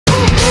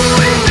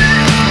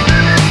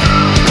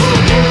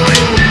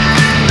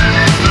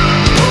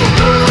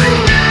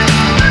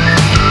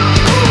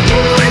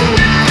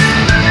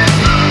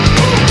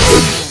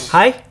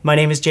Hi, my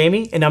name is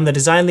Jamie, and I'm the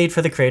design lead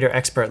for the Creator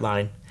Expert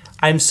line.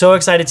 I'm so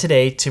excited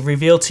today to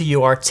reveal to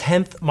you our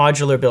 10th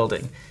modular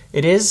building.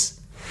 It is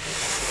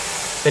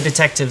the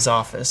detective's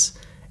office.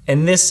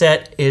 And this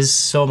set is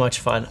so much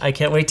fun. I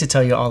can't wait to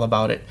tell you all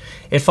about it.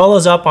 It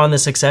follows up on the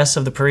success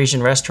of the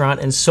Parisian restaurant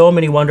and so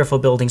many wonderful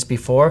buildings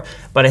before,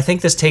 but I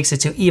think this takes it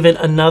to even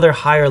another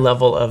higher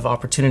level of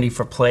opportunity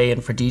for play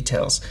and for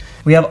details.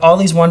 We have all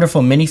these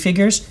wonderful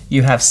minifigures.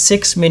 You have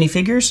 6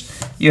 minifigures.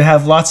 You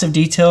have lots of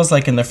details,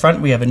 like in the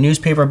front we have a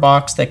newspaper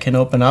box that can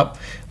open up.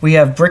 We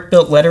have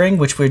brick-built lettering,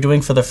 which we're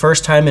doing for the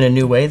first time in a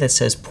new way, that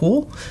says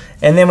pool.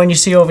 And then when you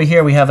see over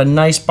here, we have a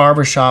nice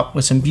barbershop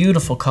with some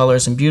beautiful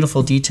colors and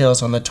beautiful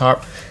details on the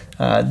top.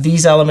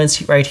 These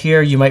elements right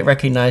here you might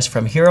recognize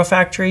from Hero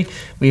Factory.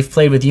 We've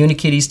played with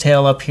Unikitty's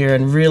tail up here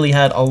and really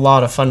had a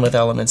lot of fun with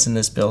elements in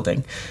this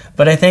building.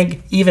 But I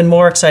think even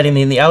more exciting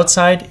than the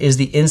outside is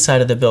the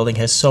inside of the building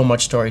has so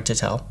much story to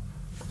tell.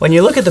 When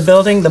you look at the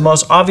building, the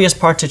most obvious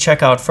part to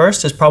check out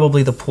first is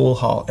probably the pool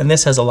hall, and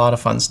this has a lot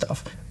of fun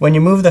stuff. When you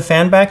move the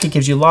fan back, it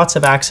gives you lots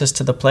of access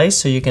to the place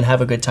so you can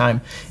have a good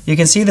time. You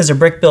can see there's a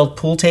brick-built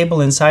pool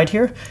table inside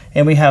here,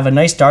 and we have a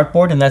nice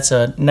dartboard, and that's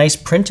a nice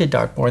printed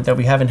dartboard that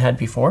we haven't had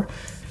before.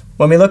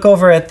 When we look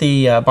over at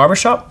the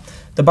barbershop,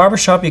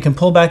 you can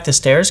pull back the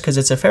stairs because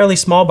it's a fairly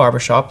small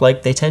barbershop,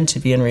 like they tend to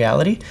be in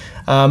reality.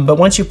 But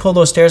once you pull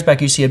those stairs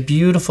back, you see a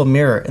beautiful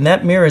mirror. And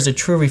that mirror is a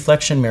true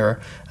reflection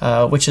mirror,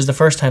 which is the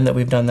first time that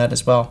we've done that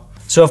as well.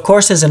 So of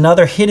course there's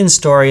another hidden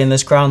story in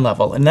this ground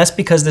level, and that's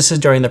because this is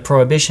during the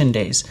Prohibition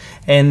days.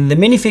 And the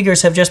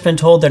minifigures have just been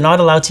told they're not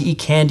allowed to eat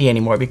candy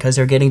anymore because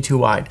they're getting too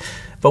wide.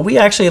 But we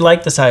actually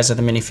like the size of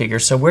the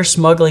minifigures, so we're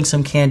smuggling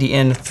some candy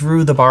in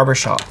through the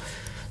barbershop.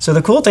 So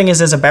the cool thing is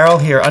there's a barrel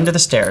here under the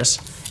stairs.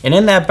 And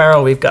in that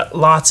barrel, we've got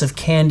lots of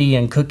candy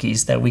and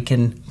cookies that we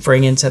can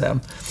bring into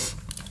them.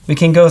 We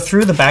can go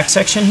through the back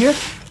section here.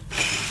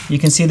 You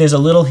can see there's a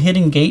little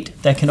hidden gate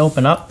that can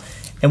open up.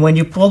 And when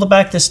you pull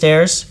back the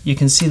stairs, you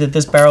can see that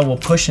this barrel will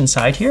push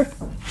inside here.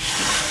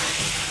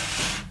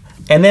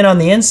 And then on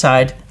the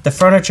inside, the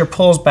furniture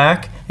pulls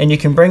back and you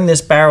can bring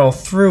this barrel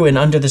through and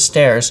under the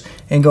stairs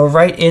and go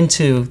right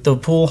into the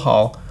pool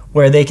hall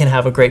where they can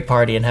have a great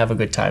party and have a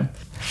good time.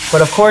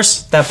 But of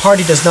course, that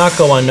party does not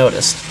go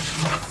unnoticed.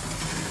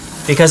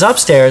 Because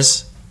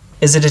upstairs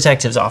is the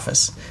detective's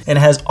office, and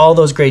it has all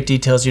those great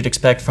details you'd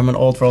expect from an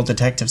old world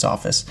detective's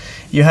office.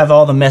 You have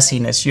all the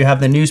messiness, you have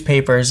the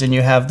newspapers, and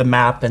you have the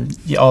map and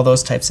all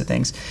those types of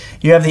things.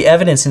 You have the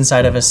evidence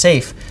inside of a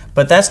safe,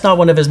 but that's not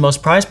one of his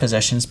most prized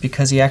possessions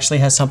because he actually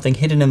has something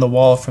hidden in the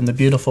wall from the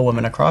beautiful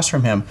woman across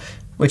from him,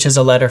 which is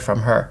a letter from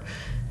her.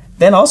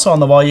 Then also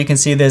on the wall you can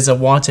see there's a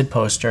wanted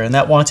poster, and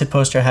that wanted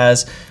poster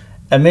has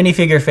a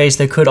minifigure face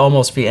that could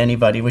almost be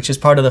anybody, which is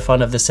part of the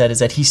fun of the set, is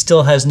that he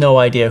still has no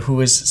idea who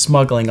is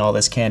smuggling all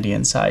this candy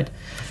inside.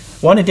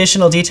 One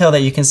additional detail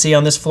that you can see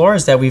on this floor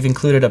is that we've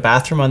included a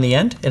bathroom on the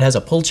end. It has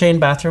a pull chain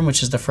bathroom,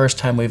 which is the first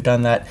time we've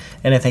done that,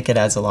 and I think it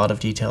adds a lot of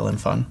detail and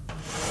fun.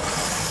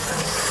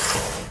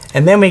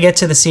 And then we get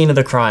to the scene of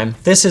the crime.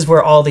 This is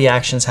where all the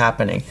action's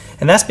happening.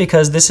 And that's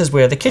because this is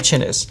where the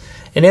kitchen is.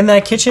 And in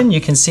that kitchen, you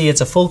can see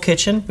it's a full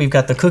kitchen. We've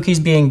got the cookies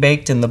being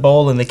baked in the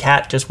bowl and the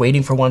cat just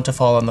waiting for one to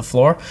fall on the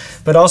floor.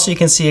 But also you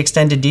can see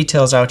extended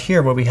details out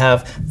here where we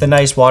have the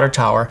nice water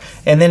tower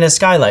and then a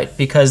skylight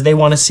because they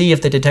want to see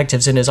if the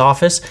detective's in his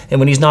office. And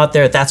when he's not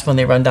there, that's when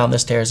they run down the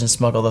stairs and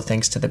smuggle the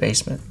things to the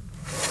basement.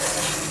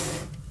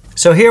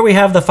 So here we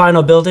have the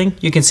final building.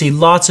 You can see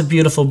lots of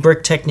beautiful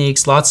brick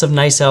techniques, lots of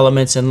nice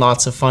elements, and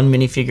lots of fun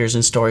minifigures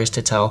and stories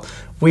to tell.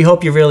 We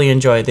hope you really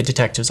enjoy the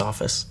detective's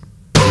office.